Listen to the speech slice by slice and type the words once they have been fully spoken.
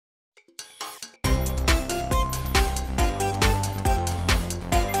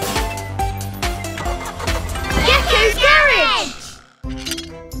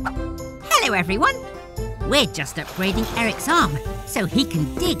Hello, everyone. We're just upgrading Eric's arm so he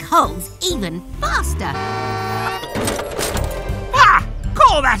can dig holes even faster. Ah!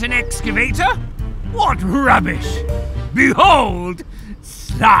 Call that an excavator? What rubbish! Behold,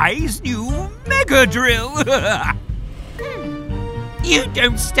 Sly's new mega drill. You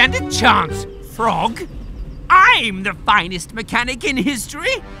don't stand a chance, Frog. I'm the finest mechanic in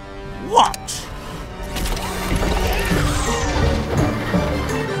history. Watch.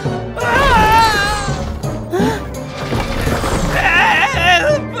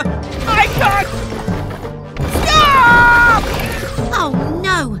 Help! I can't! Stop! Oh,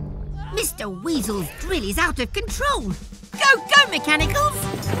 no. Mr. Weasel's drill is out of control. Go, go, Mechanicals!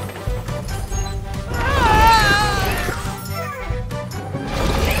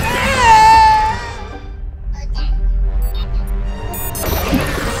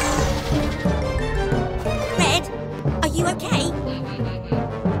 Red, are you okay?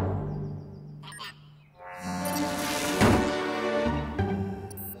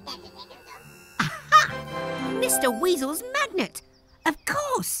 Aha! Mr. Weasel's magnet! Of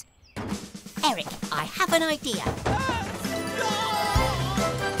course! Eric, I have an idea.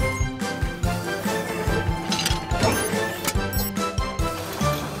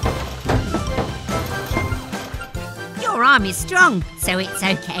 Your arm is strong, so it's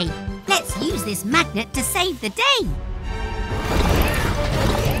okay. Let's use this magnet to save the day.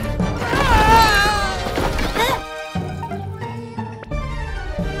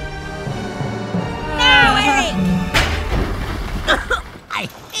 No, Eric! I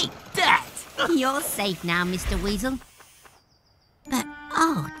hate that. You're safe now, Mr. Weasel. But,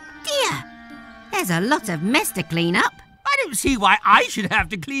 oh dear, there's a lot of mess to clean up. I don't see why I should have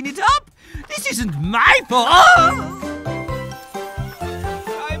to clean it up. This isn't my fault. Oh!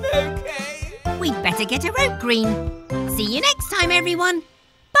 I'm okay. We'd better get a rope green. See you next time, everyone.